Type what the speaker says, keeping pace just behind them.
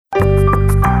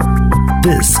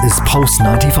This is Pulse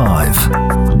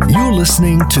 95. You're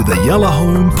listening to the Yalla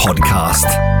Home podcast.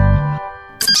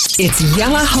 It's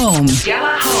Yalla Home.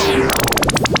 Yalla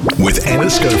Home. With Anna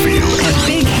Schofield. And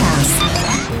Big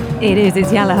Hass. It is.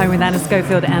 It's Yalla Home with Anna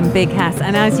Schofield and Big Hass.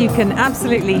 And as you can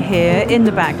absolutely hear in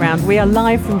the background, we are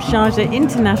live from Sharjah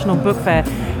International Book Fair.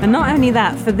 And not only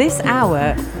that, for this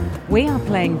hour, we are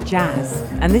playing jazz.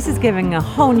 And this is giving a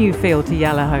whole new feel to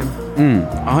Yalla Home.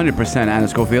 100% Anna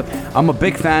Schofield. I'm a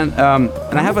big fan, and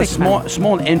I have a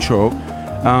small intro.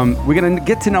 We're going to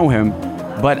get to know him,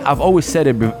 but I've always said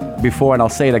it before, and I'll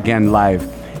say it again live.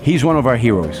 He's one of our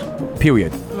heroes,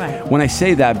 period. Right. When I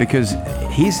say that, because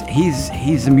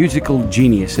he's a musical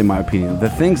genius, in my opinion. The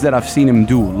things that I've seen him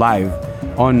do live,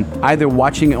 on either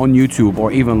watching on YouTube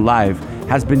or even live,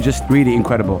 has been just really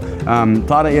incredible.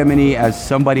 Tara Yemeni, as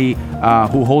somebody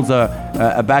who holds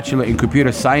a bachelor in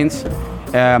computer science,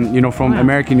 from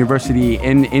American University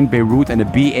in Beirut, and a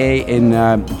BA in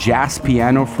jazz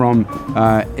piano from,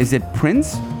 is it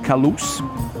Prince Kalous?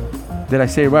 Did I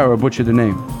say it right or butcher the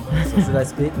name? Should I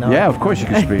speak now? Yeah, of course you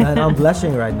can speak. Man, I'm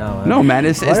blushing right now. No, man,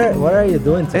 what are you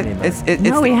doing to me, man?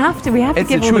 No, we have to it's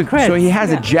give the all the truth. credit. So he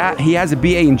has a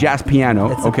BA in jazz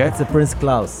piano. It's a Prince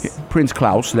Klaus. Prince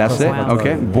Klaus, that's it. Wow.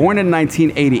 Okay, born in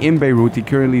 1980 in Beirut. He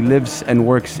currently lives and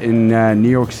works in New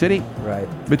York City. Right.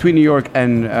 Between New York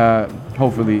and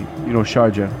hopefully,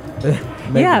 Sharjah.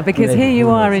 Yeah, because here you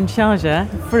who are knows? in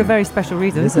Sharjah for a very special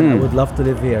reason. Listen, I would love to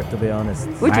live here, to be honest.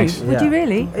 Would Nice. you? Would you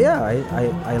really? Yeah,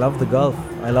 I love the Gulf.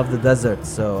 I love the desert,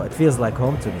 so it feels like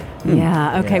home to me.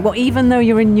 Yeah, okay. Yeah. Well, even though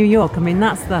you're in New York, I mean,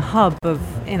 that's the hub of,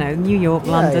 New York,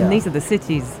 Yeah, London. yeah. These are the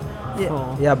cities.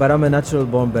 for- Yeah, but I'm a natural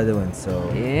born Bedouin,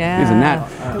 so... Yeah. Isn't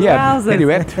that? Yeah. Wowzers.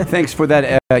 Anyway, thanks for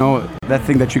that. That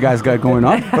thing that you guys got going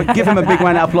on. But give him a big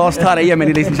round of applause. Tara Yemeni,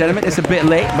 ladies and gentlemen. It's a bit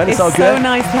late, but it's all so good.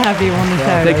 nice to have you on the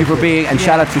show. Thank you for being, and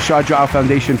shout out to Sharjah Art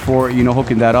Foundation for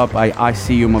hooking that up. I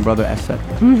see you, my brother Asad.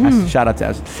 Shout out to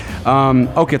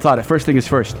Asad. Okay, Tara. First thing is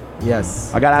first.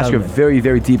 Yes. I gotta ask tell you a me. very,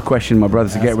 very deep question, my brother.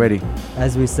 So get ready.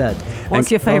 As we said. What's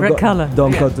your favorite color?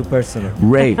 Don't go too personal.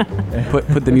 Ray,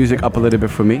 put the music up a little bit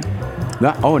for me. No,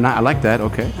 I like that.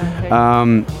 Okay.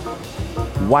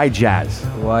 Why jazz?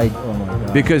 Why? Oh my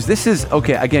God. Because this is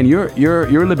okay. Again, you're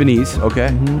Lebanese. Okay.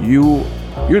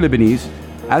 You're Lebanese.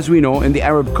 As we know, in the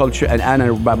Arab culture, and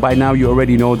Anna, by now you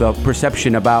already know the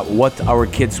perception about what our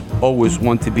kids always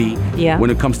want to be when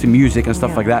it comes to music and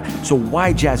stuff like that. So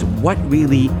why jazz? What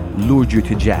really lured you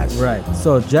to jazz? Right.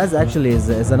 So jazz actually is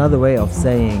another way of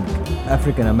saying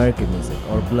African American music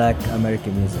or Black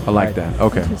American music. I like right? that.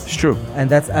 Okay, it's true. And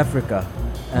that's Africa.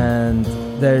 And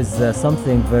there's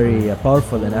something very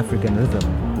powerful in African rhythm,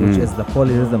 which is the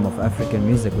polyrhythm of African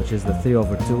music, which is the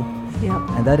 3/2.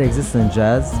 Yeah. And that exists in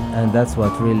jazz, and that's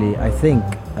what really, I think,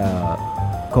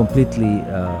 completely,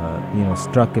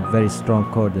 struck a very strong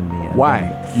chord in me. And Why?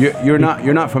 You're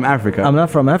not from Africa. I'm not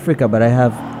from Africa, but I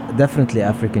have definitely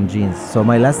African genes. So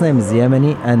my last name is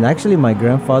Yemeni, and actually my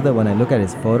grandfather, when I look at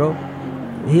his photo,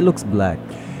 he looks black.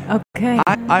 Okay.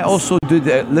 I also did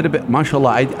a little bit,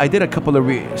 mashallah, I did a couple of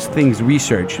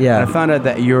research. Yeah. And I found out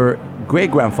that your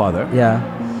great-grandfather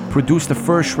produced the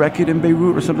first record in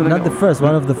Beirut or something Not like the that? first,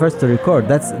 one of the first to record.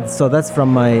 That's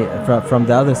from from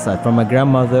the other side, from my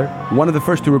grandmother. One of the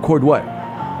first to record what?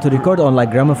 To record on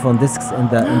like gramophone discs in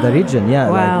the region, yeah.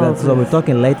 Wow. Like that. So we're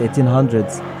talking late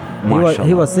 1800s.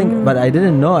 He was singing, but I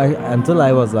didn't know until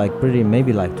I was like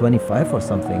maybe like 25 or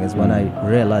something is when I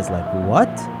realized like,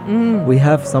 what? We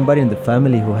have somebody in the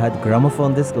family who had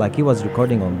gramophone disc, like he was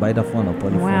recording on Vitaphone or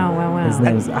Polyphone. Wow. His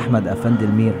name is Ahmad Afandi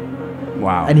Al-Mir.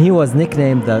 Wow. And he was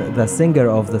nicknamed the singer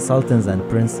of the Sultans and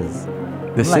Princes.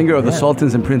 The singer of the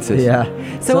Sultans and Princes. Yeah.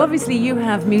 So obviously you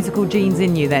have musical genes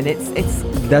in you then.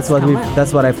 That's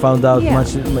what I found out I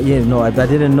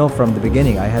didn't know from the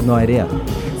beginning. I had no idea.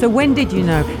 So when did you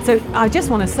know? So I just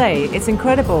want to say it's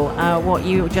incredible what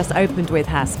you just opened with,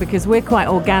 Hass, because we're quite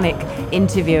organic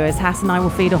interviewers. Hass and I will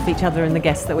feed off each other and the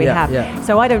guests that we have. Yeah.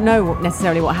 So I don't know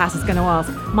necessarily what Hass is going to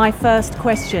ask. My first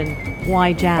question,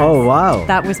 why jazz? Oh, wow.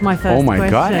 That was my first Oh my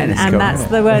question. God, Anna and Sco- that's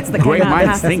the words that Great came out of minds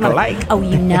Hass's think mouth. alike. Oh,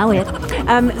 you know it.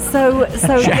 So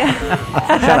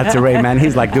Shout out to Ray, man.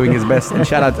 He's like doing his best. And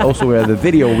shout out also the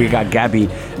video. We got Gabby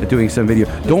doing some video.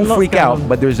 Don't lots freak going out, on.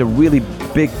 but there's a really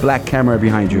big black camera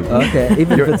behind you. Okay,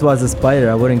 even if it was a spider,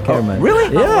 I wouldn't care, man.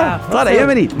 Really? Yeah. Tara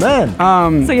Yemeni.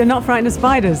 Man, So you're not frightened of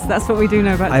spiders? That's what we do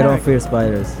know about I don't Tarek. fear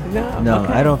spiders. No? No,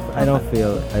 Okay. I don't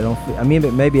feel. I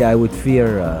mean, maybe I would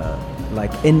fear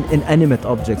like inanimate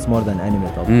objects more than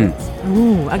animate objects.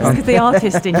 Ooh, because the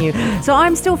artist in you. So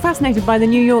I'm still fascinated by the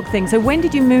New York thing. So when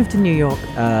did you move to New York?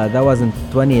 That was in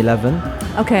 2011.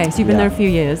 Okay, so you've been there a few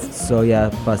years. So yeah,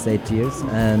 past 8 years,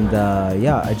 and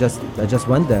I just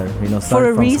went there, For started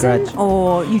a from reason, scratch.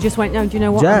 or you just went, no, do you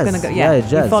know what, Jazz, I'm gonna go.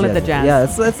 jazz. You followed the jazz.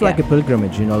 Yeah, it's like a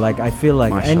pilgrimage, Like I feel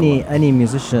like any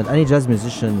musician, any jazz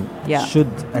musician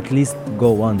should at least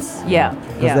go once. Yeah,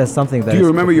 because there's something that. Do you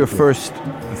remember your first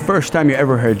time you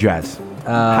ever heard jazz?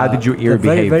 How did your ear the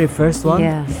behave? very first one?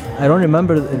 Yeah. I don't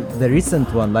remember the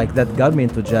recent one, like that got me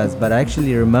into jazz, but I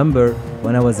actually remember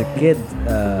when I was a kid,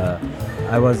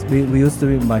 we used to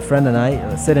be, my friend and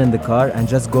I, sit in the car and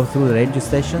just go through the radio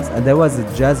stations, and there was a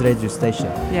jazz radio station.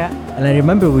 Yeah. And I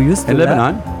remember we used to In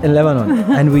Lebanon? In Lebanon.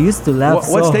 And we used to laugh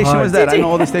What so station hard. was that? I know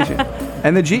all the stations.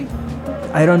 Energy?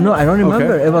 I don't know. I don't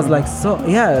remember. Okay. It was like so.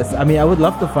 Yes. I mean, I would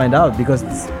love to find out because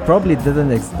it probably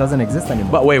doesn't exist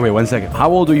anymore. But wait, 1 second. How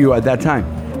old were you at that time?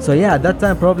 So yeah, at that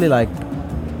time probably like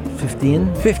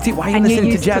 15. 50? Why are you And you listening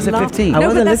to used to jazz at love- 15? I No, but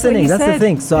wasn't that's what listening. you That's the said.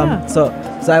 thing. So Yeah.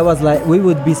 so I was like, we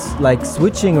would be like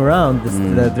switching around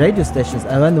the radio stations,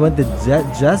 and when the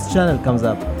jazz channel comes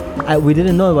up, we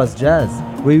didn't know it was jazz.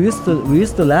 We used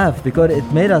to laugh because it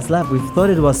made us laugh. We thought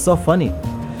it was so funny.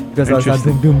 Because I was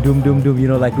like doom doom doom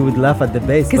doom, like we would laugh at the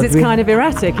bass. Because it's kind of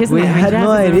erratic, isn't we it? I mean, had jazz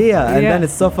no is idea, and yeah. then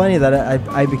it's so funny that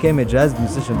I became a jazz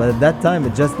musician. But at that time,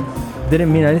 it just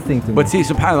didn't mean anything to me. But see,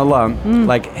 subhanAllah,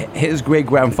 like his great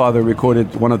grandfather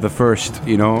recorded one of the first,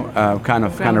 kind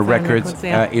of Gramophone records,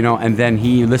 yeah. and then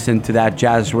he listened to that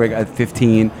jazz rig at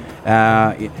 15.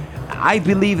 I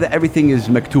believe that everything is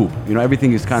maktub,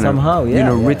 everything is kind Somehow,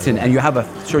 of, written, and you have a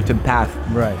certain path.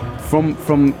 Right.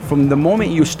 From the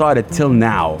moment you started till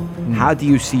now, how do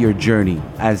you see your journey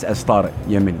as Tariq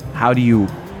Yemeni?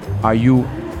 Are you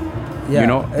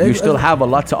you still have a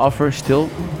lot to offer still?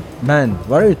 Man,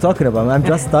 what are you talking about? I'm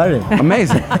just starting.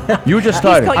 Amazing. You just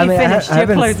started. got I mean, finished, I you're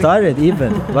haven't closing. started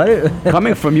even.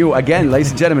 Coming from you again,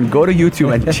 ladies and gentlemen, go to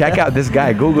YouTube and check out this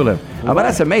guy. Google him. But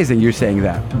that's amazing. You're saying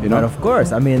that. But of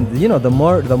course, I mean, the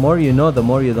more you know, the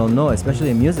more you don't know.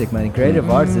 Especially in music, man. In creative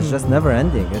arts, it's just never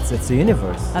ending. It's a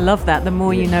universe. I love that. The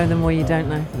more you know, the more you don't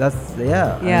know. That's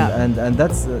Yeah. And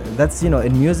that's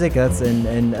in music. That's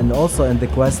and also in the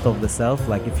quest of the self.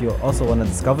 Like if you also want to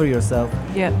discover yourself.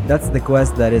 Yeah. That's the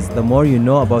quest. That is, the more you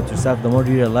know about yourself, the more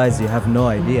you realize you have no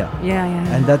idea. Yeah.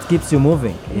 And that keeps you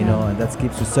moving, Yeah. and that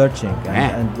keeps you searching.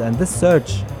 And this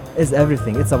search is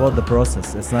everything. It's about the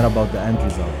process. It's not about the end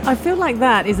result. I feel like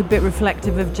that is a bit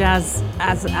reflective of jazz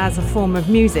as a form of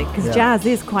music, because Yeah. jazz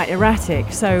is quite erratic.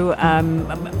 So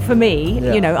for me,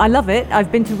 Yeah. I love it.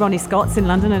 I've been to Ronnie Scott's in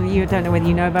London, and you don't know whether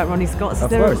you know about Ronnie Scott's.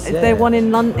 Of Is course, there one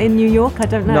in New York? I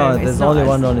don't know. No, It's there's not only as-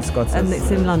 one Ronnie Scott's. and it's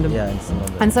in London. Yeah, it's in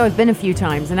London. And so I've been a few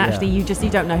times, and actually you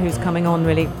don't know who's coming on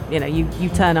really. You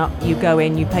turn up, you go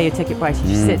in, you pay your ticket price, you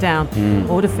just sit down,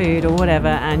 order food or whatever,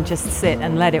 and just sit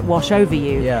and let it wash over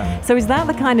you. Yeah. So is that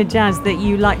the kind of jazz that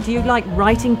you like? Do you like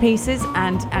writing pieces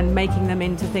and making them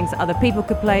into things that other people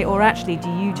could play, or actually do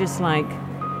you just like,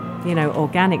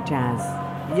 organic jazz?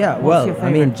 Yeah, What's well, your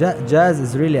I mean, favorite? jazz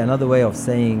is really another way of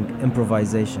saying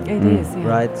improvisation. It is, yeah.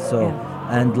 Right? So,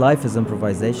 and life is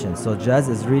improvisation. So jazz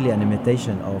is really an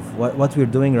imitation of what we're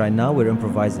doing right now. We're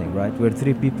improvising, right? We're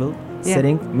three people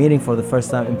sitting, meeting for the first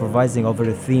time, improvising over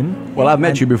a theme. Well, I've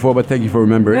met you before, but thank you for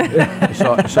remembering. It's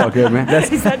all good, man.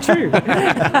 Is that true?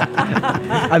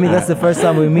 I mean, that's the first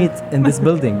time we meet in this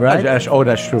building, right? That's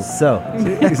true. So,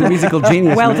 He's a musical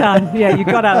genius. Well man. done. Yeah, you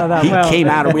got out of that. He well. came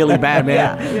out really bad,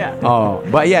 man. Yeah. Oh,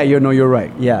 but yeah, you're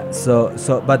right. yeah,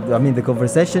 but I mean, the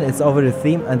conversation, it's over a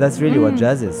theme, and that's really what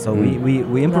jazz is. So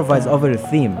we improvise over a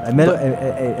theme,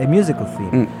 a musical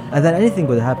theme, and then anything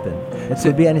could happen. It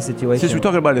could be any situation. Since we're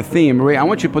talking about the theme, Ray, I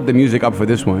want you to put the music up for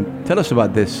this one. Tell us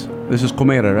about this. This is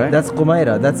Qumaira, right? That's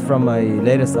Qumaira. That's from my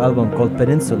latest album called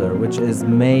Peninsular, which is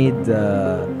made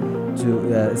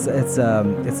it's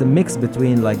a mix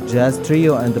between like jazz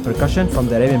trio and the percussion from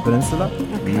the Arabian Peninsula,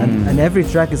 and every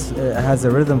track has a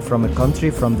rhythm from a country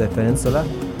from the peninsula.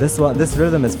 This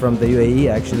rhythm is from the UAE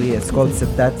actually. It's called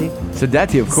Sittati.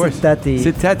 Sittati, of course. Sittati.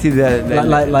 Sittati,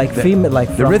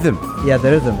 the rhythm. Yeah,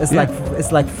 the rhythm.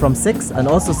 It's like from 6, and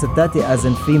also Sittati as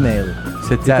in female.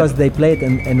 Sittati. Because they play it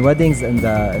in weddings in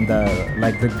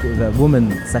the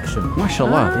woman section.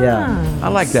 MashaAllah. Yeah. I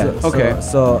like that. Okay.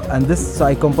 So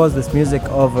I composed this music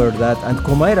over that, and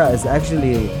Qumaira is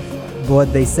actually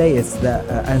what they say is the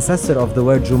ancestor of the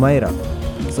word Jumaira.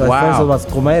 So at first it was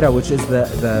Qumaira, which is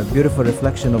the beautiful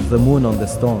reflection of the moon on the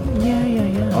stone. Yeah.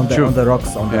 On the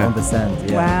rocks, on the sand.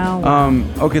 Yeah. Wow.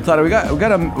 Okay, Tara, we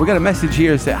got a message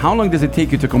here. How long does it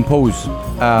take you to compose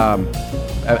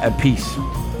a piece?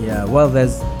 Yeah, well,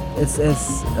 it's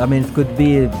I mean, it could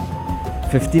be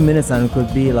 15 minutes and it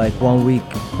could be like 1 week.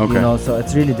 Okay. You know, so it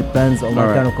really depends on what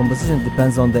Alright. kind of composition. It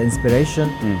depends on the inspiration,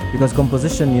 because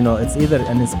composition, you know, it's either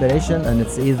an inspiration and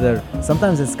it's either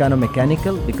sometimes it's kind of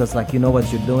mechanical because like you know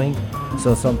what you're doing.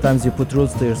 So sometimes you put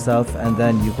rules to yourself and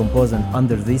then you compose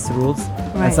under these rules.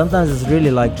 Right. And sometimes it's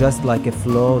really like just like a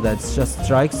flow that just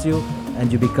strikes you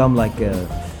and you become like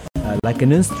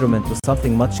an instrument to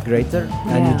something much greater,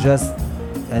 and you just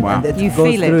and it You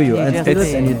goes feel it, through you you and just feel do it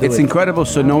it. and you do It's it. incredible.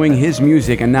 So knowing his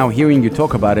music and now hearing you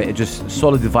talk about it, it just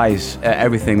solidifies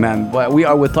everything, man. But we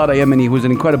are with Tara Yemeni, who's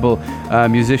an incredible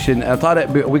musician. Tara,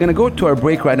 we're gonna go to our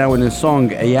break right now in the song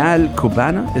Ayal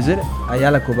Cubana. Is it?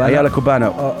 Ayala Cubana. Ayala Cubana.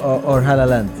 Or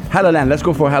Halaland. Halaland. Let's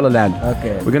go for Halaland.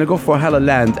 Okay. We're gonna go for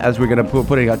Halaland as we're gonna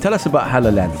put it out. Tell us about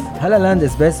Halaland. Halaland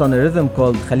is based on a rhythm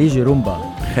called Khaliji Rumba.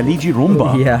 Khaliji Rumba.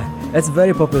 Yeah, it's a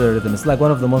very popular rhythm. It's like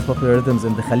one of the most popular rhythms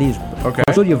in the Khalij. Okay.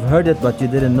 I'm sure you've heard it, but you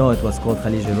didn't know it was called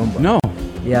Khaliji Rumba. No.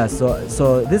 Yeah,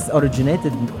 so this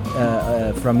originated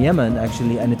from Yemen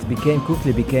actually, and it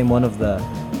quickly became one of the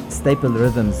staple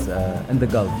rhythms in the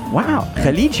Gulf. Wow.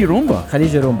 Khaliji Rumba.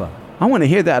 Khaliji Rumba. I want to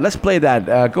hear that. Let's play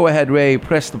that. Go ahead, Ray.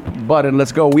 Press the button.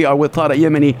 Let's go. We are with Tara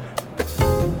Yemeni.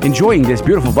 Enjoying this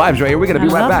beautiful vibes right here. We're going to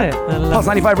be right love back. it. I love Pulse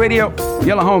 95 Radio,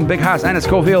 Yellow Home, Big House, Anna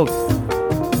Schofield.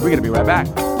 We're going to be right back.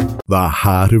 The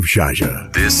heart of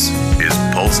Sharjah. This is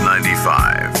Pulse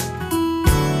 95.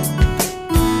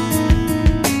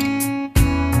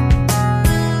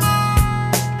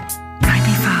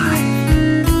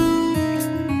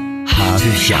 Heart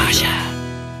of Sharjah.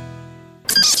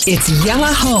 It's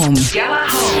Yalla Home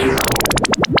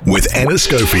With Anna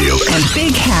Schofield. and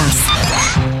Big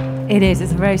House. It is.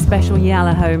 It's a very special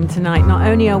Yalla Home tonight. Not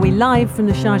only are we live from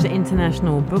the Sharjah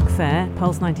International Book Fair,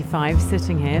 Pulse 95,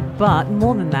 sitting here, but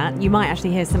more than that, you might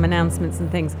actually hear some announcements and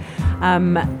things,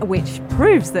 which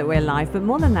proves that we're live. But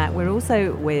more than that, we're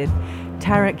also with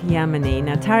Tarek Yamani.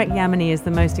 Now, Tarek Yamani is the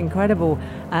most incredible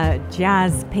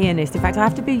jazz pianist. In fact, I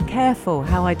have to be careful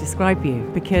how I describe you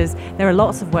because there are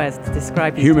lots of words to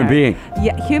describe you. Human Tarek. being.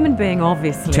 Yeah, human being,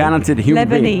 obviously. Talented human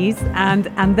being. Lebanese,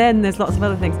 and then there's lots of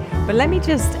other things. But let me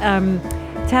just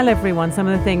tell everyone some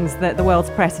of the things that the world's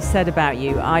press has said about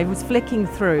you. I was flicking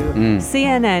through.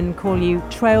 CNN call you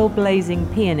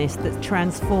trailblazing pianist that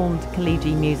transformed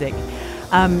Khaliji music.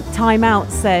 Time Out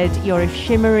said you're a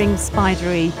shimmering,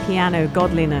 spidery piano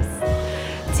godliness.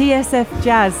 TSF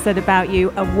Jazz said about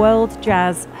you, a world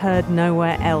jazz heard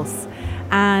nowhere else.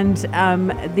 And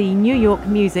the New York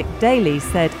Music Daily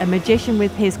said, a magician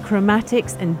with his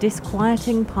chromatics and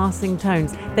disquieting passing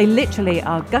tones. They literally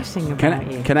are gushing about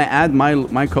you. Can I add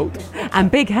my coat? And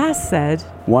Big Hass said,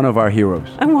 One of our heroes.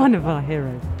 and one of our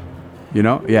heroes. You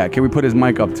know? Yeah. Can we put his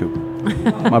mic up too?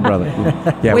 My brother.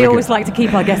 Yeah. We can. always like to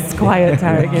keep our guests quiet,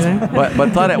 Tarek, you know?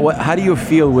 But Tara, how do you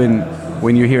feel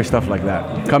when you hear stuff like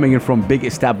that coming in from big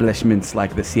establishments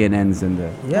like the CNNs and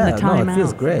the? Yeah, the no, Time it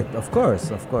feels Out. great. Of course.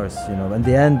 You know, in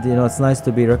the end, you know, it's nice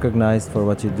to be recognized for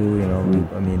what you do. You know,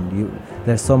 I mean,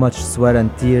 there's so much sweat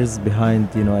and tears behind,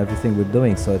 you know, everything we're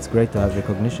doing. So it's great to have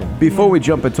recognition. Before we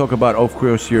jump and talk about, of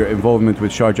course, your involvement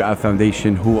with Sharjah Art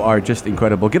Foundation, who are just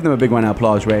incredible. Give them a big round of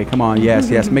applause, Ray. Come on,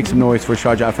 yes, make some noise for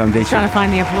Sharjah Art Foundation. Trying to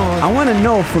find the applause. I want to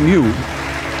know from you.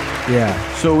 Yeah.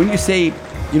 So when you say,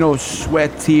 you know,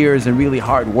 sweat, tears, and really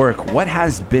hard work, what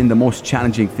has been the most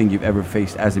challenging thing you've ever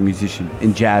faced as a musician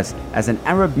in jazz, as an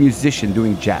Arab musician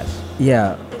doing jazz?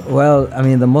 Yeah. Well, I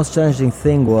mean, the most challenging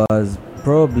thing was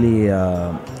probably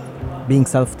being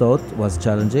self-taught was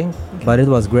challenging, but it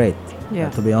was great. Yeah.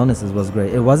 To be honest, it was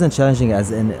great. It wasn't challenging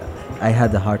as in I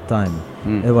had a hard time.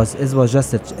 It was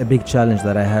just a big challenge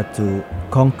that I had to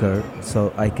conquer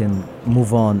so I can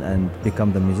move on and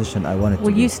become the musician I wanted to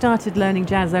Well, be. you started learning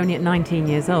jazz only at 19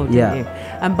 years old, didn't Yeah. you?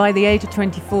 And by the age of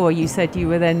 24, you said you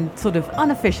were then sort of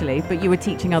unofficially, but you were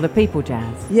teaching other people jazz.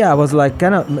 Yeah, I was like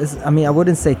kind of, I mean, I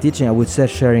wouldn't say teaching, I would say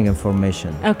sharing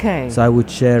information. Okay. So I would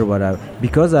share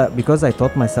because I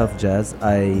taught myself jazz,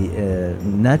 I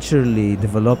naturally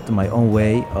developed my own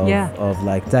way of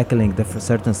like tackling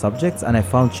certain subjects, and I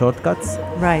found shortcuts.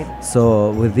 Right.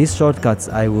 So with these shortcuts,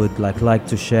 I would like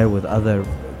to share with other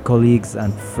colleagues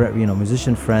and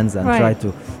musician friends and Right. try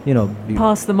to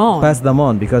Pass them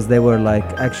on. Because they were like,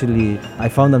 actually I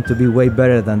found them to be way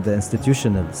better than the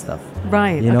institutional stuff.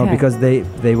 Right. You know, okay. because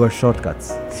they were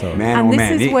shortcuts. So Man, And oh this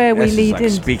man, is where we that's lead like in.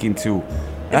 speaking to.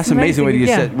 That's It's amazing what you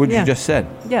amazing, said. What yeah. you just said.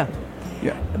 Yeah.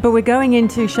 Yeah. But we're going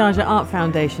into Sharjah Art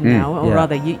Foundation now, or Yeah.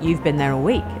 rather, you've been there a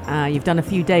week. You've done a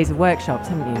few days of workshops,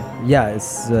 haven't you? Yeah,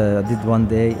 it's I did one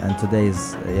day, and today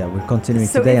is we're continuing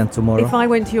So today if, and tomorrow. If I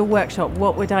went to your workshop,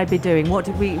 what would I be doing? What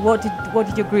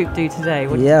did your group do today?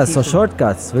 What did Yeah, the so people-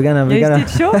 shortcuts. We're gonna You did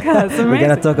shortcuts. we're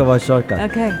gonna Amazing. talk about shortcuts.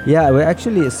 Okay. Yeah, we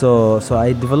actually so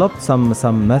I developed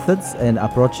some methods in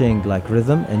approaching like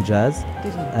rhythm and jazz.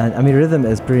 Did you? And I mean, rhythm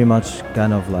is pretty much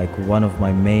kind of like one of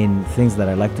my main things that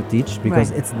I like to teach because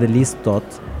Right. it's the least taught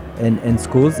in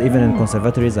schools, even in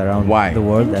conservatories around Why? the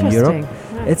world and Europe.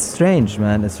 Interesting. Right. It's strange,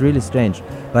 man. It's really strange.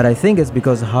 But I think it's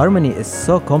because harmony is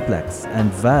so complex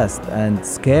and vast and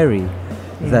scary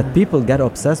that people get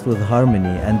obsessed with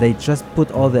harmony and they just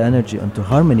put all the energy into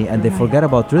harmony and they Right. forget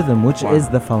about rhythm, which Wow. is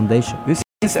the foundation. This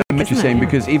is what you're Isn't it? saying, Yeah.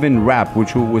 because even rap,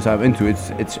 which was I'm into,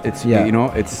 it's Yeah, you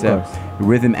know, it's of course.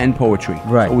 rhythm and poetry.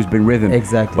 Right. It's always been rhythm.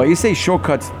 Exactly. But you say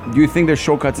shortcuts. Do you think there's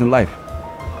shortcuts in life?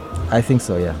 I think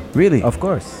so, yeah. Really? Of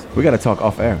course. We gotta talk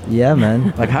off air. Yeah,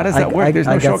 man. Like, how does that work? There's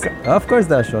no guess- shortcut. Of course,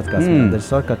 there are shortcuts. Hmm. Man. There's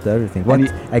shortcut to everything. What, And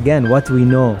again, what we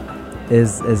know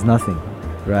is nothing,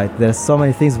 right? There's so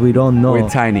many things we don't know. We're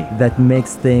tiny. That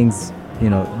makes things,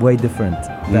 way different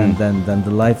Mm. than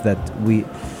the life that we,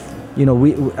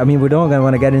 I mean, we don't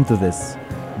want to get into this,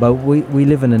 but we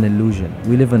live in an illusion.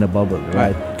 We live in a bubble,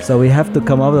 right? So we have to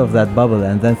come out of that bubble,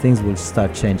 and then things will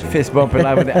start changing. Fist bump and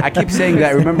live. I keep saying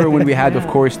that. Remember when we had, of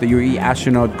course, the UE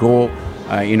astronaut goal?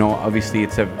 Obviously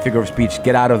it's a figure of speech.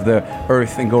 Get out of the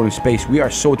Earth and go to space. We are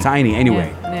so tiny anyway.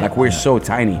 Yeah, yeah. Like we're so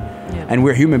tiny, Yeah. and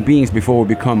we're human beings before we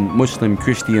become Muslim,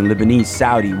 Christian, Lebanese,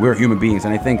 Saudi. We're human beings,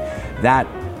 and I think that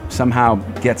somehow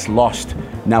gets lost.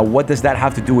 Now, what does that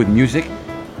have to do with music?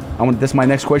 That's my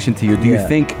next question to you. Do Yeah.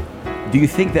 you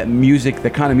think that music, the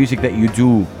kind of music that you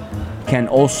do, can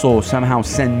also somehow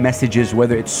send messages,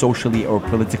 whether it's socially or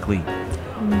politically?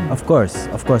 Of course.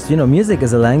 Music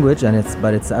is a language,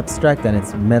 but it's abstract and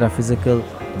it's metaphysical,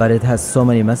 but it has so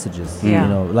many messages. Yeah.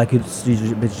 Like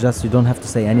you don't have to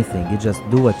say anything. You just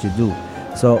do what you do.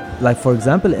 So, like for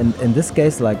example, in this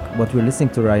case, like what we're listening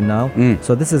to right now.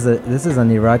 So this is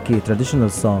an Iraqi traditional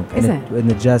song Is it?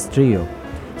 in a jazz trio.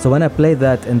 So when I play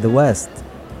that in the West,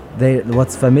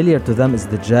 what's familiar to them is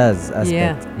the jazz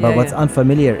aspect, but Yeah, what's yeah.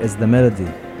 unfamiliar is the melody.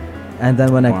 And then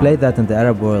when I Wow. play that in the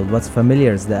Arab world, what's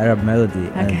familiar is the Arab melody,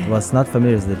 Okay. and what's not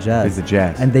familiar is the jazz. Is the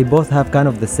jazz. And they both have kind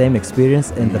of the same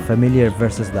experience in the familiar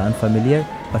versus the unfamiliar,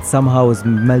 but somehow is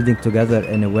melding together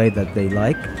in a way that they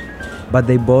like. But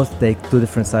they both take two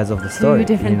different sides of the story.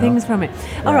 Two different you know? things from it.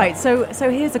 All Yeah. right, so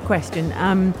here's a question.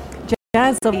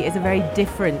 Jazz obviously is a very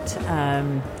different.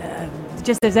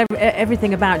 Just there's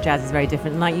everything about jazz is very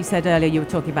different. And like you said earlier, you were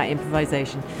talking about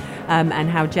improvisation, and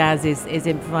how jazz is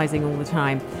improvising all the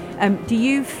time. Do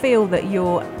you feel that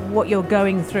what you're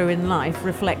going through in life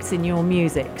reflects in your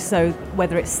music? So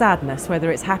whether it's sadness, whether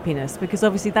it's happiness, because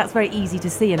obviously that's very easy to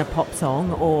see in a pop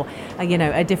song or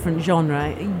a different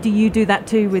genre. Do you do that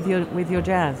too with your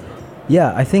jazz?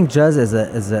 Yeah, I think jazz is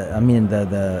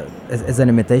an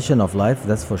imitation of life.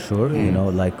 That's for sure.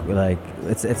 Like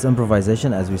it's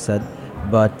improvisation, as we said.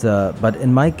 But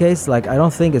in my case, like I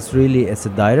don't think it's a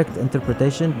direct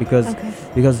interpretation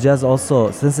because jazz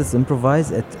also, since it's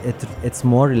improvised, it's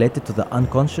more related to the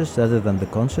unconscious rather than the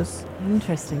conscious.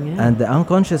 Interesting, yeah. And the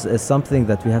unconscious is something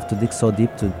that we have to dig so deep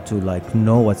to like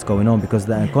know what's going on, because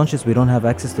the unconscious, we don't have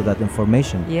access to that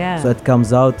information. Yeah. So it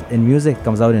comes out in music, it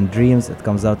comes out in dreams, it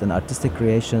comes out in artistic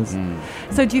creations.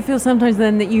 So do you feel sometimes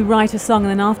then that you write a song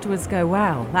and then afterwards go,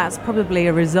 wow, that's probably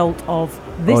a result of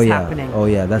this happening? Oh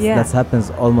yeah, that happens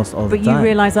almost all But the time. you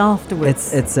realize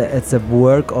afterwards. It's a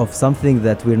work of something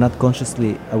that we're not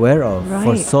consciously aware of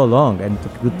for Right. so long, and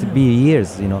it could be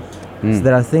years. So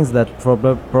there are things that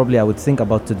probably I would think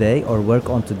about today or work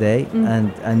on today,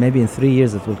 and maybe in 3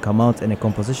 years it will come out in a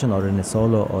composition or in a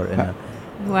solo or in a.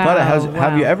 wow, Clara,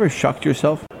 have you wow. ever shocked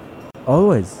yourself?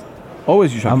 Always.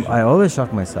 Always you shock yourself. I always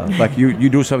shock myself. Like you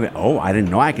do something. Oh, I didn't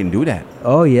know I can do that.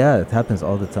 Oh yeah, it happens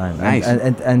all the time. Nice.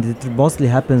 And it mostly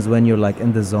happens when you're like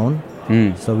in the zone.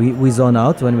 So we zone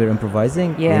out when we're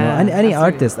improvising. Yeah, Any absolutely.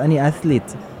 artist, any athlete,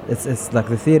 it's like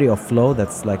the theory of flow.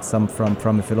 That's like from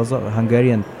a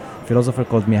Hungarian philosopher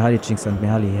called Mihaly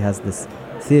Csikszentmihalyi. He has this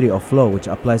theory of flow which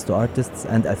applies to artists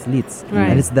and athletes. Right.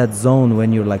 And it's that zone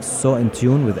when you're like so in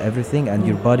tune with everything, and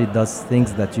your body does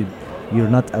things that you're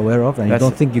not aware of and you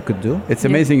don't think you could do. It's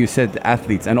amazing you said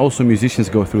athletes, and also musicians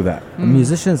go through that.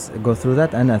 Musicians go through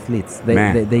that, and athletes.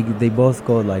 They both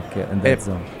go like in that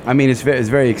zone. I mean, it's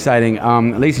very exciting.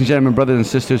 Ladies and gentlemen, brothers and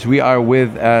sisters, we are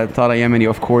with Tara Yemeni,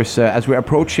 of course. As we're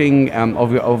approaching,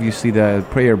 obviously, the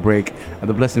prayer break,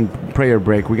 the blessing prayer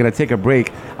break. We're going to take a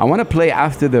break. I want to play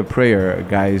after the prayer,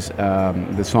 guys,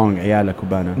 the song Ayala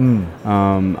Cubana.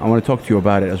 I want to talk to you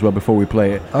about it as well before we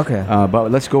play it. Okay.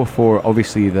 But let's go for,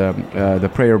 obviously, the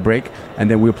prayer break, and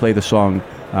then we'll play the song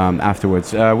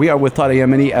afterwards. We are with Tara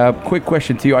Yemeni. Quick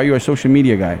question to you. Are you a social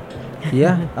media guy?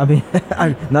 Yeah, I mean,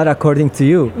 not according to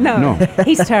you. No.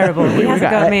 He's terrible. He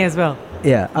hasn't got me as well.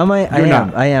 Yeah,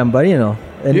 I am, but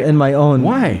in my own.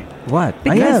 Why? What?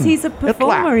 Because he's a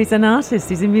performer, he's an artist,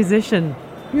 he's a musician.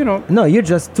 No, you're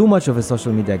just too much of a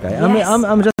social media guy. Yes. I mean,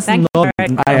 I'm just a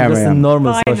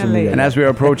normal social media. And as we're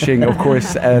approaching, of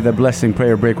course, the blessing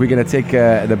prayer break, we're going to take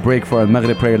the break for a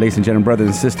Maghrib prayer, ladies and gentlemen, brothers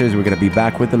and sisters. We're going to be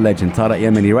back with the legend, Tara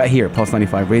Yemeni, right here, Pulse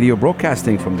 95 Radio,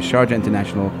 broadcasting from the Sharjah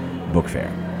International Book Fair.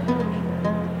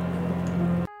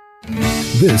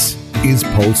 This is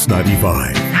Pulse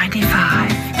 95.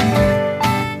 95.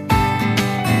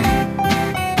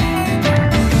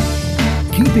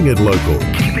 Keeping it local.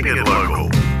 Keeping it local.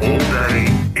 All day,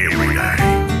 every day.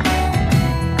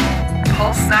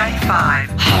 Pulse 95.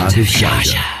 Heart of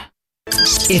Sharjah.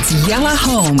 It's Yalla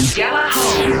Home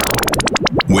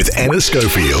With Anna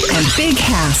Schofield. and Big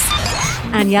Hass.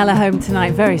 And Yalla Home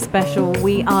tonight, very special.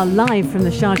 We are live from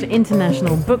the Sharjah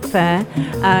International Book Fair.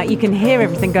 You can hear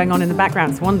everything going on in the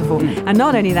background. It's wonderful. And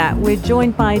not only that, we're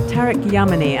joined by Tariq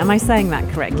Yamani. Am I saying that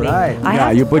correctly? Right.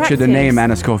 I You butchered the name,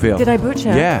 Anna Schofield. Did I butcher?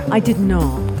 Yeah. I did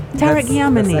not. Tariq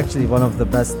Yamani. That's actually one of the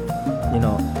best,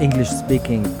 English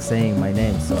speaking saying my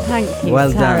name. So Thank you,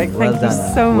 well Tariq. done. Well Thank you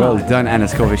done. so much. Well done, Anna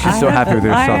Schofield. She's so happy with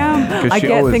herself. I am. I she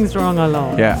get always, things wrong a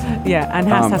lot. Yeah. And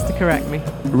Hass has to correct me.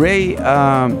 Ray,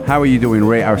 how are you doing,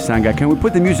 Ray, our sound guy? Can we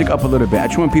put the music up a little bit? I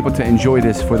just want people to enjoy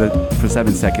this for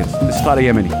 7 seconds. This is Tara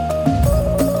Yemeni.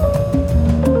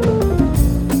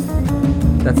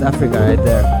 That's Africa right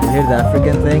there. You hear the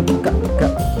African thing?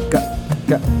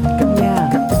 Yeah.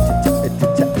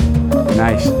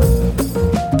 Nice.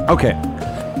 Okay.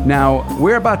 Now,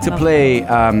 we're about to play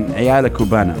Ayala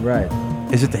Cubana. Right.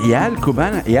 Is it Ayala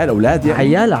Cubana? Ayala أولاد يعني?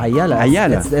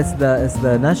 Ayala. It's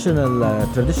the national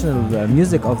traditional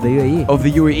music of the UAE. Of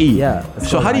the UAE. Yeah.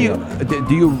 So how do you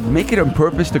make it on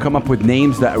purpose to come up with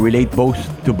names that relate to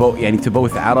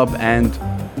both Arab and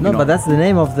No, but that's the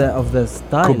name of the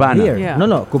style Cubana. here. Yeah.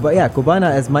 No,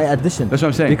 Cubana is my addition. That's what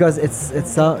I'm saying. Because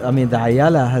the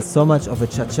Ayala has so much of a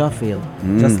cha-cha feel,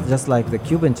 just like the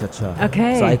Cuban cha-cha.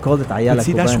 Okay. So I called it Ayala But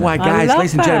see, Cubana. that's why, I guys, love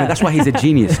ladies and gentlemen, that. that's why he's a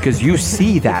genius, because you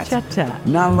see that. Cha-cha.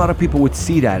 Not a lot of people would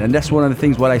see that, and that's one of the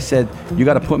things what I said, you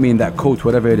got to put me in that coat,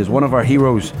 whatever it is, one of our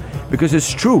heroes, because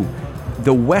it's true.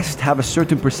 The West have a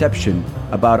certain perception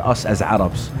about us as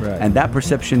Arabs, Right. and that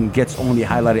perception gets only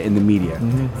highlighted in the media.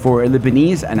 For a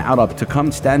Lebanese and Arab to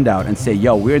come stand out and say,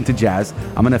 yo, we're into jazz,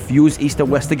 I'm gonna fuse East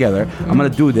and West together, I'm gonna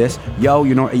do this, yo,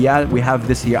 Ayala, we have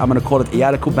this here, I'm gonna call it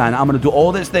Ayala Cubana, I'm gonna do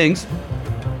all these things.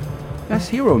 That's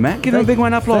hero, man. Give him a big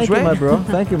round of applause, Thank you, right? my bro.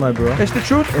 Thank you, my bro. That's the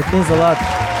truth. It means a lot.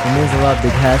 It means a lot,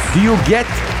 Big Hass.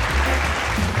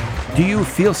 Do you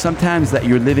feel sometimes that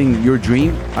you're living your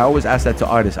dream? I always ask that to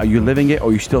artists. Are you living it,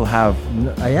 or you still have?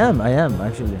 No, I am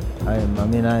actually.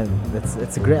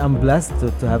 It's great. I'm blessed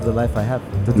to have the life I have,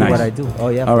 to do Nice. what I do. Oh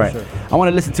yeah, All for right. sure. I want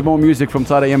to listen to more music from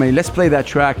Tara Yemeni. Let's play that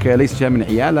track, ladies and gentlemen,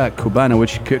 Ayala Cubana,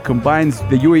 which combines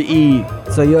the UAE.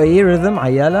 So UAE rhythm,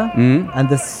 Ayala, and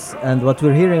what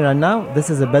we're hearing right now, this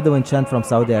is a Bedouin chant from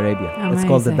Saudi Arabia. It's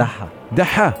called the Amazing.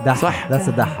 Daha. Daha. صح. That's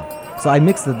a Daha. So I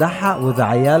mixed the Daha with the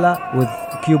Ayala with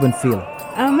Cuban feel.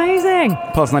 Amazing.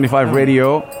 Pulse 95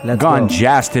 Radio. Let's Gone go.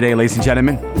 jazz today, ladies and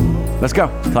gentlemen. Let's go.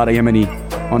 Tara Yemeni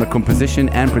on the composition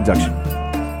and production.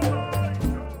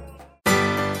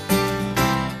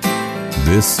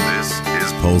 This is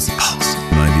Pulse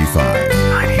 95.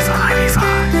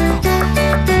 95.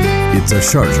 It's a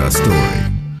Sharjah story.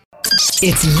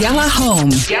 It's Yalla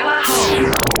Home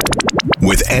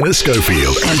With Anna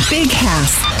Schofield. and Big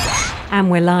Hass. And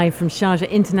we're live from Sharjah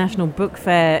International Book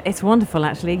Fair. It's wonderful,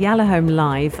 actually. Yalla Home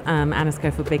live. Anna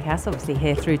Schofield, Big Hass, obviously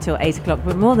here through till 8 o'clock.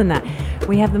 But more than that,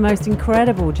 we have the most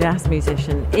incredible jazz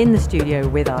musician in the studio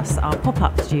with us, our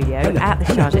pop-up studio at the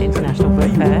Sharjah International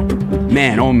Book Fair.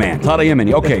 Man, oh man, Tara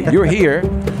Yemeni. Okay, you're here.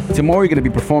 Tomorrow you're going to be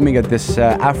performing at this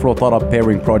Afro Tara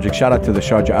pairing project. Shout out to the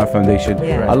Sharjah Art Foundation.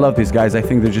 Yeah. I love these guys. I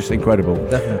think they're just incredible.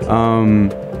 Definitely.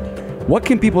 What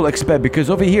can people expect? Because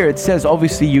over here it says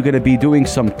obviously you're going to be doing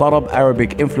some Tarab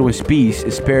Arabic influence piece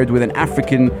is paired with an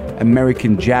African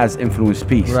American jazz influence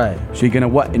piece. Right. So you're going to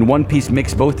what in one piece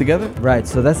mix both together? Right.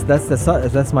 So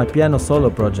that's my piano solo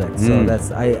project. So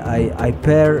that's I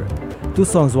pair 2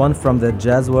 songs, one from the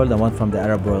jazz world and one from the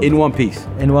Arab world. In one piece.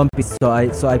 In one piece. So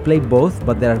I play both,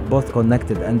 but they are both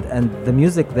connected, and the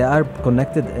music, they are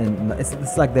connected, and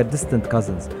it's like they're distant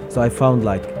cousins. So I found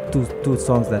like two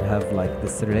songs that have like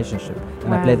this relationship,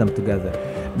 and I play them together.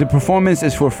 The performance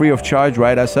is for free of charge,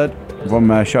 right, Asad? From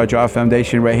Sharjah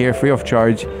Foundation right here, free of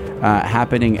charge,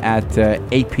 happening at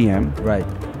 8 p.m. Right.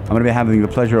 I'm going to be having the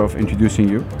pleasure of introducing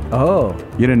you. Oh.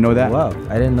 You didn't know that? Wow,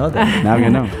 I didn't know that. Now you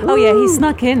know. Oh yeah, he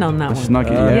snuck in on that one. Snuck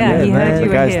in, Yeah, he heard The you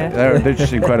were guys, here. they're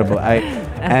just incredible. I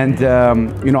think,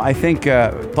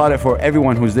 Tariq, for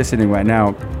everyone who's listening right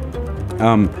now,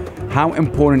 how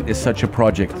important is such a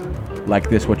project like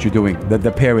this, what you're doing,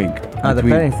 the pairing? The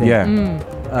pairing thing. Yeah.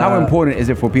 How important is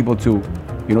it for people to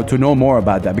know more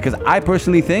about that? Because I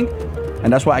personally think,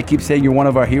 and that's why I keep saying you're one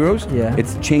of our heroes,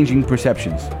 it's changing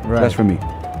perceptions. Right. That's for me.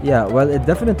 Yeah, well, it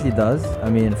definitely does. I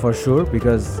mean, for sure,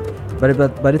 because,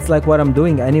 but it's like what I'm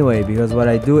doing anyway, because what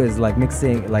I do is like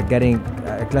mixing, like getting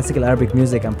classical Arabic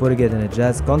music and putting it in a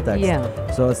jazz context. Yeah.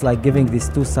 So it's like giving these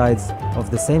 2 sides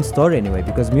of the same story anyway,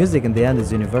 because music in the end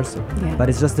is universal, but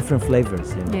it's just different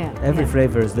flavors. You know? Every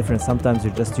flavor is different. Sometimes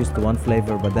you're just used to one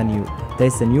flavor, but then you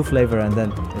taste a new flavor, and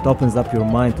then it opens up your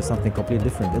mind to something completely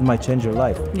different. It might change your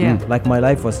life. Yeah. Like my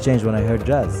life was changed when I heard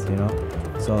jazz.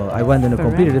 So I went in a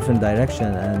completely different direction,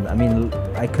 and I mean,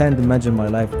 I can't imagine my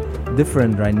life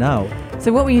different right now.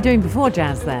 So what were you doing before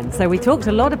jazz then? So we talked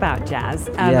a lot about jazz,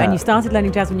 and you started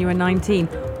learning jazz when you were 19.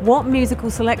 What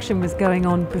musical selection was going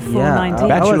on before 19?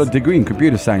 Bachelor degree in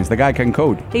computer science. The guy can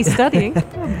code. He's studying,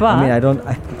 but... I mean,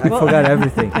 I forgot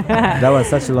everything. That was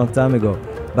such a long time ago.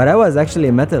 But I was actually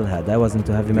a metalhead. I was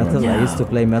into heavy metal. I used to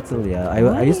play metal,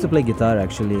 I used to play guitar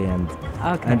actually, and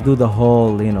do the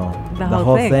whole, the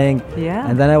whole thing. Yeah.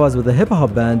 And then I was with a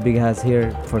hip-hop band, Big Hass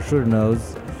here for sure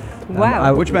knows.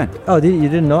 Wow. Which band? Oh, you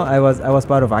didn't know? I was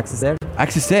part of Axis Air.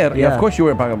 Axis Air? Yeah, of course you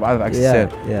were part of Axis Air.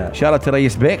 Yeah. Shout out to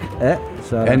Rayis Bek.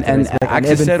 And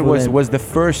Axis Air was the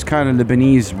first kind of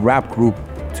Lebanese rap group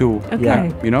to,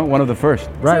 one of the first.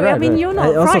 Right. I mean, you're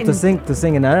not also frightened. to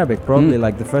sing in Arabic, probably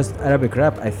like the first Arabic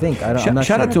rap, I think. I'm not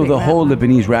Shout sure. out to the whole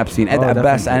Lebanese rap scene. Ed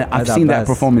Abbas, and I've seen that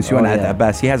performance you and Ed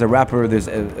Abbas. He has a rapper. There's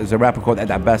a rapper called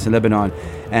Ed Abbas in Lebanon,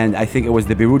 and I think it was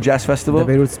the Beirut Jazz Festival. The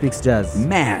Beirut Speaks Jazz.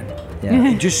 Man,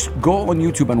 just go on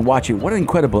YouTube and watch it. What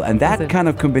incredible! And that kind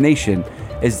of combination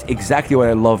is exactly what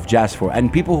I love jazz for.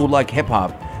 And people who like hip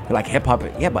hop. Like hip hop,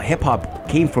 but hip hop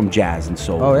came from jazz and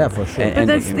soul. Oh yeah, for sure.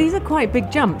 But these are quite big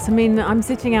jumps. I mean, I'm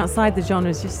sitting outside the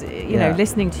genres, just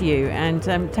listening to you. And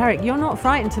Tariq, you're not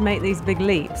frightened to make these big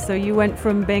leaps. So you went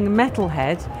from being a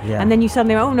metalhead, and then you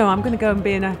suddenly, oh no, I'm going to go and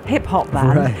be in a hip hop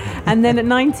band. Right. And then at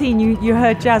 19, you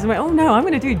heard jazz and went, oh no, I'm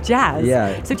going to do jazz.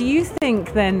 Yeah. So do you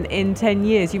think then in 10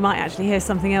 years you might actually hear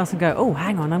something else and go, oh,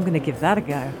 hang on, I'm going to give that a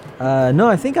go? No,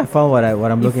 I think I found what I'm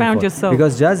looking for. You found your soul.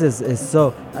 Because jazz is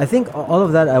so. I think all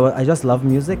of that. I just love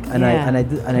music, and I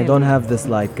don't have this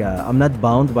like. I'm not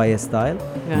bound by a style.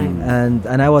 Right.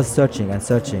 And I was searching and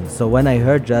searching. So when I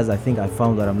heard jazz, I think I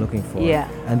found what I'm looking for. Yeah.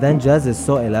 And then jazz is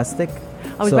so elastic.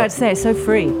 I was about to say it's so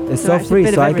free. It's so free,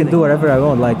 so I can do whatever I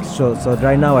want. Like so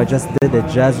right now, I just did a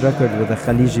jazz record with a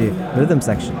Khaliji rhythm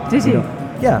section. Did you?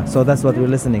 Yeah, so that's what we're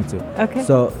listening to. Okay.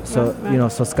 So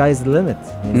sky is the limit.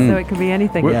 So it can be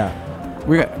anything.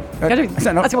 We got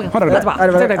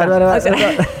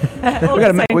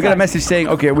a message saying,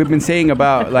 okay, we've been saying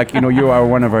about like you are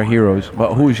one of our heroes,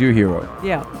 but who's your hero?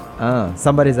 Yeah.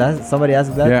 Somebody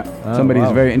asked that. Yeah.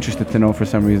 Somebody's very interested to know for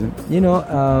some reason.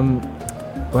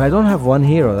 Well, I don't have one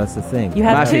hero. That's the thing. You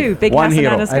have Matthew, two. Big one Hass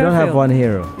hero. and Anna I don't have Schofield. one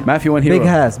hero. Matthew, one hero. Big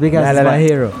Hass is my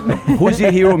hero. Who's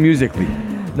your hero musically?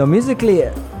 No, musically,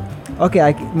 okay.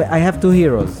 I have two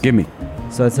heroes. Give me.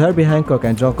 So it's Herbie Hancock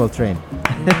and John Coltrane.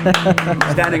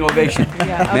 Standing ovation.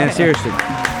 Man, seriously.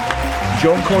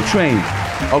 John Coltrane.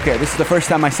 Okay, this is the first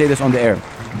time I say this on the air.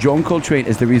 John Coltrane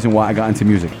is the reason why I got into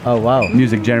music. Oh, wow.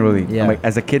 Music generally. Yeah. Like,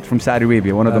 as a kid from Saudi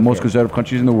Arabia, one of the most conservative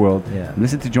countries in the world. Yeah.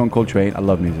 Listen to John Coltrane. I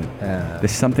love music.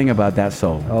 There's something about that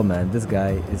soul. Oh, man, this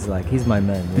guy is like, he's my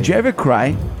man. Did you ever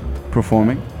cry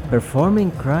performing?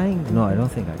 Performing, crying? No, I don't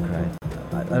think I cried.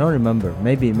 I don't remember.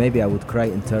 Maybe I would cry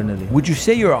internally. Would you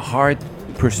say you're a hard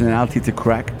personality to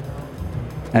crack?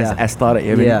 As Tariq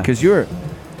Ibn? Yeah. Because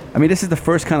this is the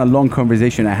first kind of long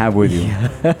conversation I have with you.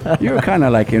 You're kind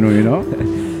of like,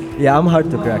 Yeah, I'm hard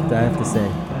to crack, I have to say.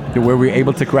 Were we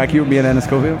able to crack you, me and Anna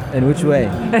Scoville? In which way?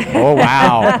 Oh,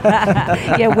 wow.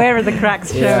 Yeah, where are the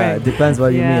cracks showing? Yeah, it depends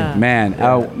what you mean. Man,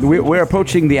 we're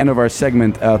approaching the end of our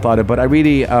segment, Tariq, but I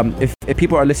really, if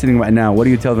people are listening right now, what do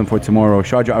you tell them for tomorrow?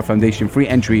 Sharjah Art Foundation, free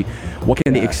entry. What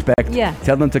can they expect? Yeah.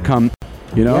 Tell them to come,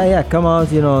 you know? Yeah, come out,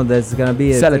 there's going to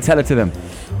be Tell it to them.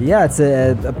 Yeah, it's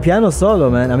a piano solo,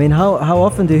 man. I mean, how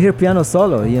often do you hear piano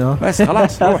solo, بس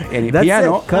خلاص روح يعني That's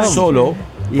piano, it, come. solo,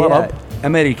 Yeah. طرب,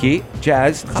 American,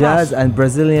 jazz, Jazz and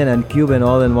Brazilian and Cuban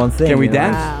all in one thing. Can we you know?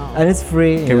 dance? Wow. And it's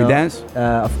free. Can we dance?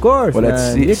 Of course. Well,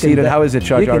 let's man. see it. How is it,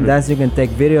 Sharjah? You can dance, you can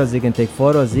take videos, you can take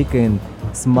photos, you can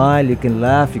smile, you can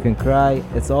laugh, you can cry.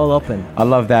 It's all open. I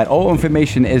love that. All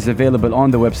information is available on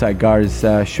the website, guys,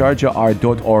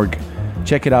 sharjahart.org.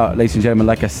 Check it out, ladies and gentlemen.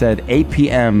 Like I said, 8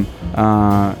 p.m.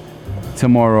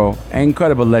 Tomorrow.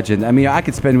 Incredible legend. I mean, I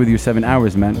could spend with you 7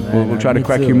 hours, man. We'll try to Me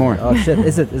crack too. you more. Oh shit!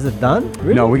 Is it done?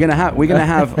 Really? No, we're gonna have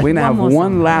more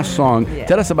one song. last song. Yeah.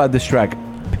 Tell us about this track,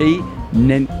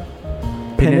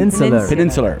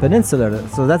 Peninsular. Peninsular.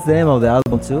 So that's the name of the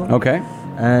album too. Okay.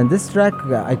 And this track,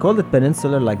 I called it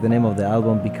Peninsular, like the name of the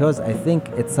album, because I think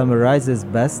it summarizes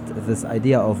best this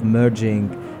idea of merging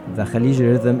the Khaliji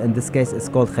rhythm. In this case, it's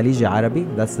called Khaliji Arabi.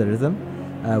 That's the rhythm,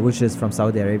 which is from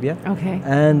Saudi Arabia. Okay.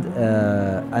 And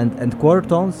quarter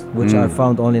tones, which are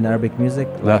found only in Arabic music,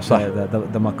 like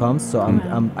the maqams. So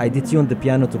I detuned the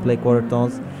piano to play quarter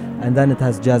tones, and then it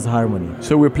has jazz harmony.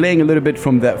 So we're playing a little bit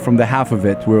from the half of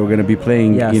it. We're going to be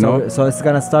playing, So it's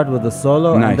gonna start with the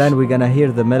solo, Nice. and then we're gonna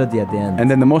hear the melody at the end. And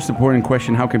then the most important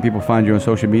question: how can people find you on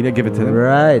social media? Give it to them.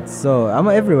 Right. So I'm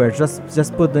everywhere.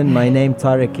 Just put in my name,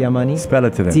 Tariq Yamani. Spell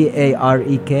it to them.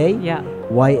 Tarek. Yeah.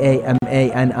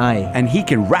 Yamani. And he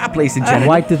can rap, ladies and gentlemen.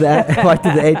 Y to the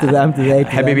A to the M to the A to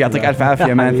the Habibi, M to يعطيك the ألف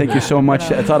عافية, man. Thank you so much,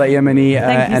 Tariq Yamani,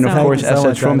 Thank you and so of much. course Thank you so Asad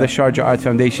much, from the Anna. Sharjah Art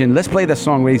Foundation. Let's play the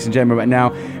song, ladies and gentlemen, right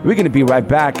now. We're going to be right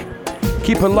back.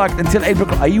 Keep it locked until 8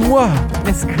 o'clock. Aywa.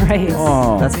 It's great.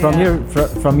 Oh, That's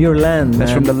from your land,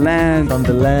 that's man. from the land. From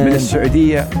the land. Minister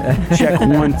Saudiya. Check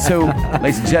 1, 2.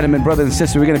 Ladies and gentlemen, brothers and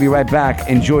sisters, we're going to be right back.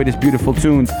 Enjoy this beautiful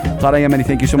tune. Tariq Yamani,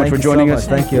 thank you so much for joining us.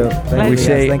 Thank you. Thank We you,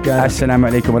 say guys. Thank you, Anna. Assalamu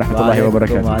alaikum wa rahmatullahi wa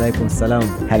barakatuh. Wa alaikum salam.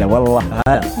 Hala wallah.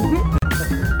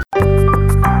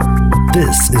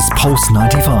 This is Pulse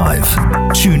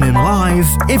 95. Tune in live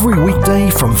every weekday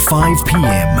from 5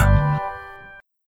 p.m.